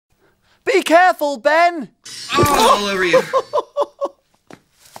Be careful, Ben! All over you.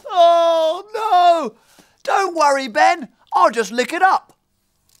 Oh, no! Don't worry, Ben. I'll just lick it up.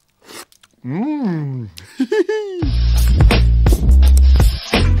 The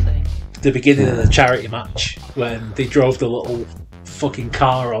beginning of the charity match, when they drove the little fucking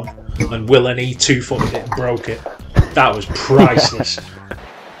car on and Will and E two-footed it and broke it. That was priceless.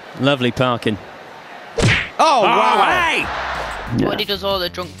 Lovely parking. Oh, wow. Hey! Yeah. When he does all the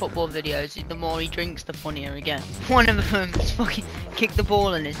drunk football videos, the more he drinks, the funnier he gets. One of them fucking kicked the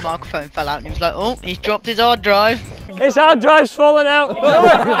ball and his microphone fell out and he was like, oh, he's dropped his hard drive. His hard drive's fallen out!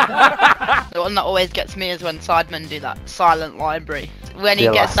 The one that always gets me is when sidemen do that silent library. When he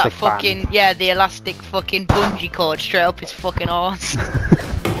gets that fucking, the elastic fucking bungee cord straight up his fucking arse.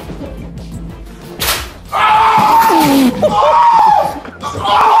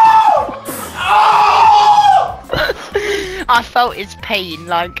 I felt his pain,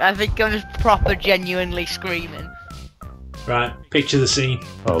 like, I think I was proper genuinely screaming. Right, picture the scene.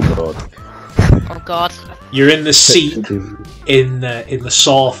 Oh god. Oh god. You're in the seat in the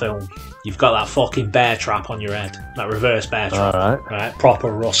Saw film. You've got that fucking bear trap on your head. That reverse bear trap. Alright. Right,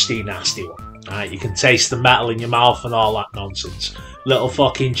 proper rusty, nasty one. Right, you can taste the metal in your mouth and all that nonsense. Little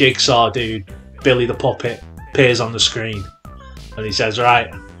fucking jigsaw dude, Billy the Puppet, appears on the screen. And he says, right,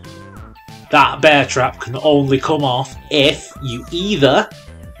 that bear trap can only come off if you either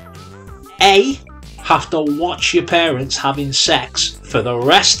A, have to watch your parents having sex for the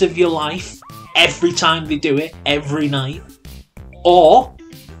rest of your life, every time they do it, every night, or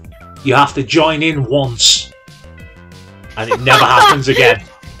you have to join in once and it never happens again.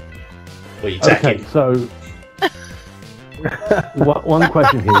 What are you taking? Okay, so one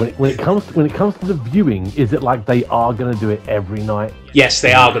question here: when it comes to the viewing, is it like they are going to do it every night? Yes,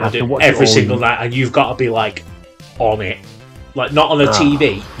 they are going to do it every single night, and you've got to be like on it, like not on a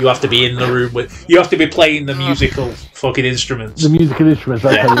TV. You have to be in the room with. You have to be playing the musical fucking instruments. The musical instruments.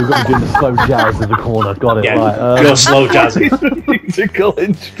 Okay, we've got to do the slow jazz in the corner. Got it. Yeah, right. go slow jazzing. Musical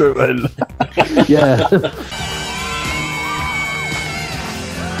instrument. Yeah.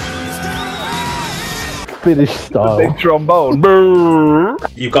 Finnish style. Big trombone.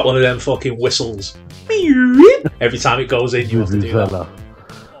 You've got one of them fucking whistles. Every time it goes in, you have to do that.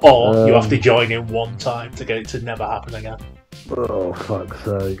 Or you have to join in one time to get it to never happen again. Oh, fuck's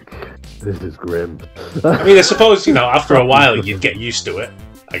sake. This is grim. I mean, I suppose, after a while you'd get used to it,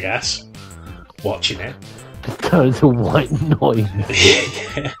 I guess. Watching it. It turns to white noise.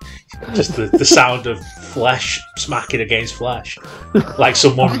 Yeah. Just the sound of flesh smacking against flesh. Like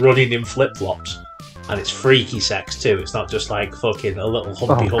someone running in flip-flops. And it's freaky sex too. It's not just like fucking a little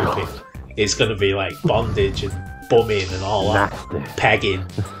humpy. God. It's going to be like bondage and bumming and all Nasty. that. Pegging.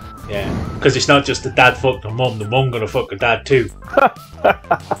 Yeah. Because it's not just the dad fucked the mum going to fuck the dad too.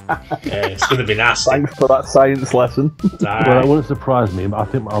 Yeah, it's going to be nasty. Thanks for that science lesson. Right. Well, that wouldn't surprise me,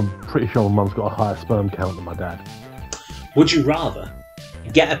 but I'm pretty sure my mum's got a higher sperm count than my dad. Would you rather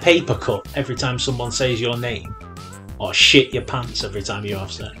get a paper cut every time someone says your name, or shit your pants every time you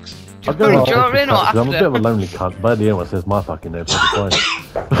have sex? I'm a bit of after? a lonely cunt, but at the end when it says my fucking name, fine.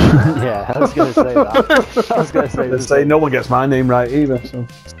 Yeah, I was going to say that. I was going to say They say no one gets my name right either. So.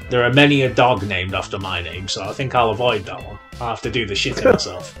 There are many a dog named after my name, so I think I'll avoid that one. I'll have to do the shitting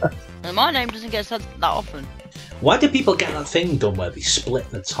myself. And my name doesn't get said that often. Why do people get that thing done where they split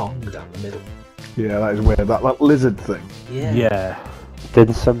the tongue down the middle? Yeah, that is weird. That lizard thing. Yeah.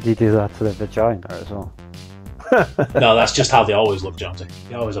 Didn't somebody do that to the vagina as well? No, that's just how they always look, Jonesy.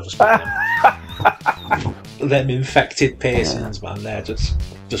 They always have a split them. Them infected piercings, man, they're just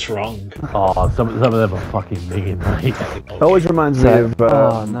wrong. Oh, some of them are fucking big, mate. It always reminds me of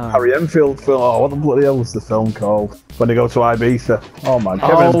Harry Enfield film. Oh, what the bloody hell was the film called? When they go to Ibiza. Oh man,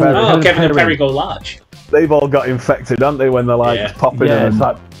 Kevin and Perry. Oh, Kevin and Perry go large. They've all got infected, haven't they? When they're like popping in. It's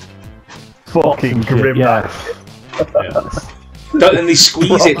like fucking grim. Yeah. And they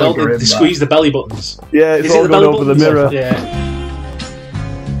squeeze it, don't they? They squeeze the belly buttons. Yeah, it's all going over the mirror. Yeah.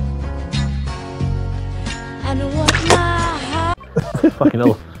 fucking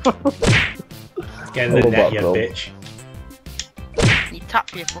hell. Get in the net, you bitch. You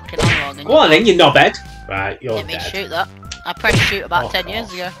tap your fucking analog and go on then, you knobhead. Right, you're let me dead. shoot that. I pressed shoot about 10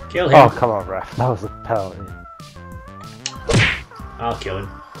 years ago. Kill him. Oh, come on, ref. That was a penalty. I'll kill him.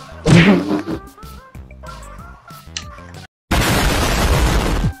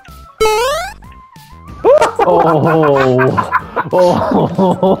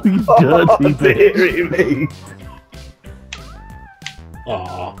 Oh, you dirty bitch. Me.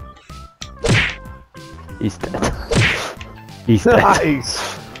 Aww. He's dead. He's dead.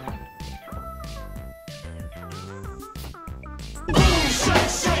 Nice.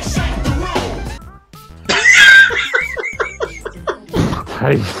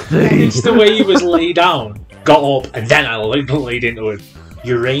 tasty. It's the way he was laid down, got up, and then I laid into it.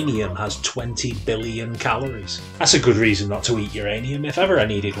 Uranium has 20 billion calories. That's a good reason not to eat uranium if ever I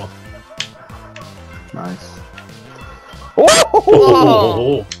needed one. Nice.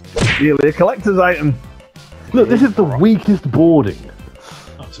 Oh! Nearly a collector's item. Look, this is the weakest boarding.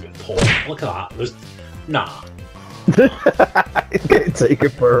 That's a bit poor. Look at that. Nah. He's getting taken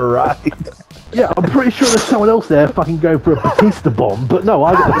for a ride. Yeah, I'm pretty sure there's someone else there fucking going for a Batista bomb, but no,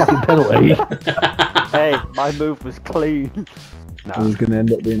 I got the fucking penalty. Hey, my move was clean. He's going to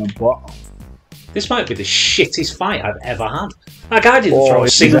end up being a bot. This might be the shittest fight I've ever had. That guy didn't throw a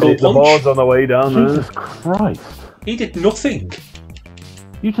single punch. The board's on the way down there. Jesus Christ. He did nothing.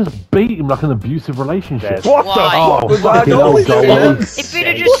 You just beat him like an abusive relationship. What Why? the fuck was that? Fucking hell, Goldie. If he'd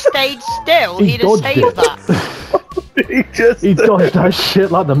have just stayed still, He he'd have dodged saved it. that. He dodged that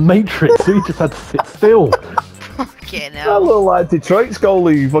shit like the Matrix, so he just had to sit still. Fucking That hell. looked like Detroit's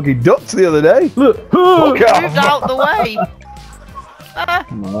goalie fucking ducks the other day. Look, Fuck off. Moved out the way.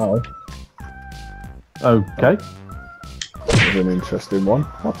 No, okay, that's an interesting one.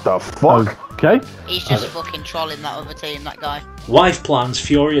 What the fuck? okay. He's just fucking trolling that other team, that guy. Wife plans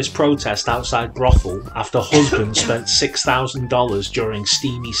furious protest outside brothel after husband spent $6,000 during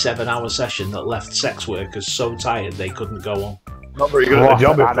steamy 7-hour session that left sex workers so tired they couldn't go on. Not very good at the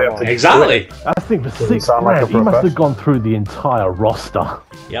job if they have to Exactly. I think for Doesn't $6 sound like grand, a he must professional. have gone through the entire roster.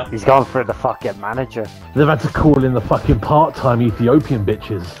 Yep. He's gone for the fucking manager. They've had to call in the fucking part-time Ethiopian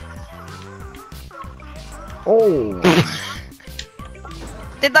bitches. Oh,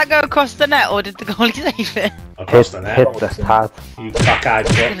 Did that go across the net or did the goalie save it? Across the net. Hit the pad. You cockeyed I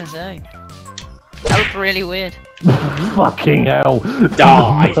was fuck. gonna say. That looked really weird. Fucking hell.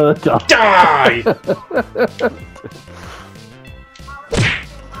 Die. Murder. Die!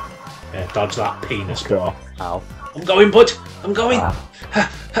 Yeah, dodge that penis, boy. Ow. I'm going, bud. I'm going.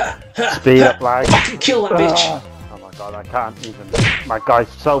 Speed up, lag. Fucking kill that bitch. Oh my god, I can't even. My guy's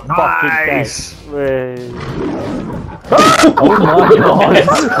so nice. fucking dead. Oh my god.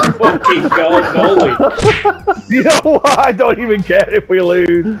 Fucking goalie. You know what? I don't even care if we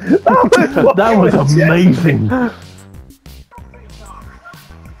lose. That was amazing.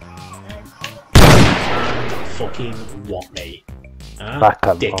 Fucking what, mate? Huh? Back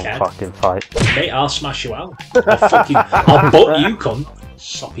up, Dickhead. fucking fight. Mate, I'll smash you out. I'll butt you, cunt.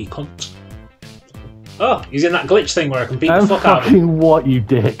 Soppy cunt. Oh, he's in that glitch thing where I can beat the And fuck out of him. fucking what, you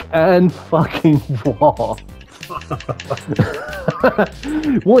dick? And fucking what?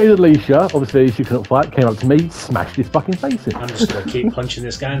 Wanted Alicia, obviously she couldn't fight, came up to me, smashed his fucking face in. I'm just gonna keep punching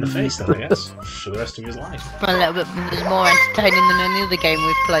this guy in the face then, I guess, for the rest of his life. A little bit more entertaining than any other game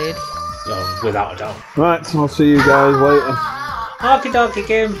we've played. Oh, without a doubt. Right, so I'll see you guys later. Okie dokie,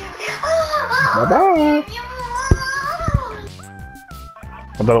 Kim. Bye-bye.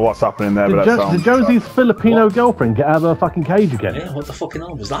 I don't know what's happening there, but that Did sounds... Josie's Filipino girlfriend get out of her fucking cage again? Yeah, what the fucking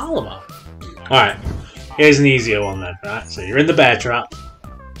hell was that all about? Alright, here's an easier one then, right? So you're in the bear trap,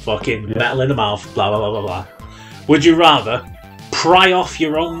 fucking metal in the mouth, blah blah blah blah blah. Would you rather pry off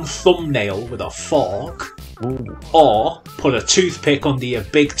your own thumbnail with a fork, or put a toothpick under your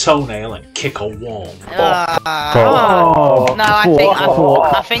big toenail and kick a wall? Oh. No,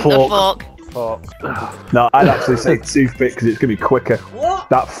 I think the fork. No, I'd actually say toothpick because it's going to be quicker. What?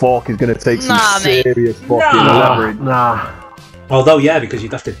 That fork is going to take some Nah, mate. serious fucking Nah. leverage. Nah. Although, yeah, because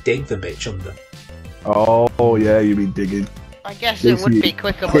you'd have to dig the bitch under. Oh, yeah, you'd be digging. I guess it would be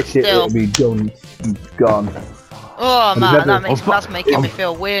quicker, but Kick it, still. it'll be done. Gone. Oh man, never- that's making me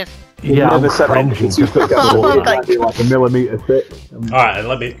feel weird. Yeah, I'm Never said cringing. the toothpick gets Oh, it might be like a millimetre thick. Alright, and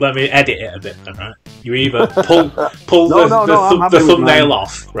let me edit it a bit then, right? You either pull No, the I'm happy with thumbnail mine.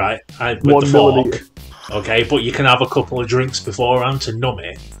 off, right? With 1 the fork. millimetre. Okay, but you can have a couple of drinks beforehand to numb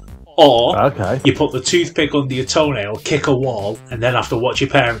it. Or Okay. you put the toothpick under your toenail, kick a wall, and then have to watch your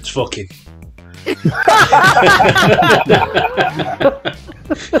parents fucking.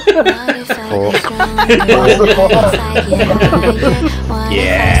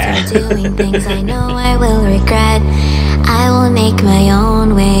 Yeah. Doing things I know I will regret. I will make my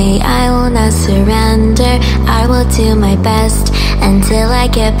own way. I will not surrender. I will do my best until I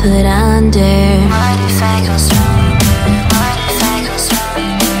get put under. What if I go strong?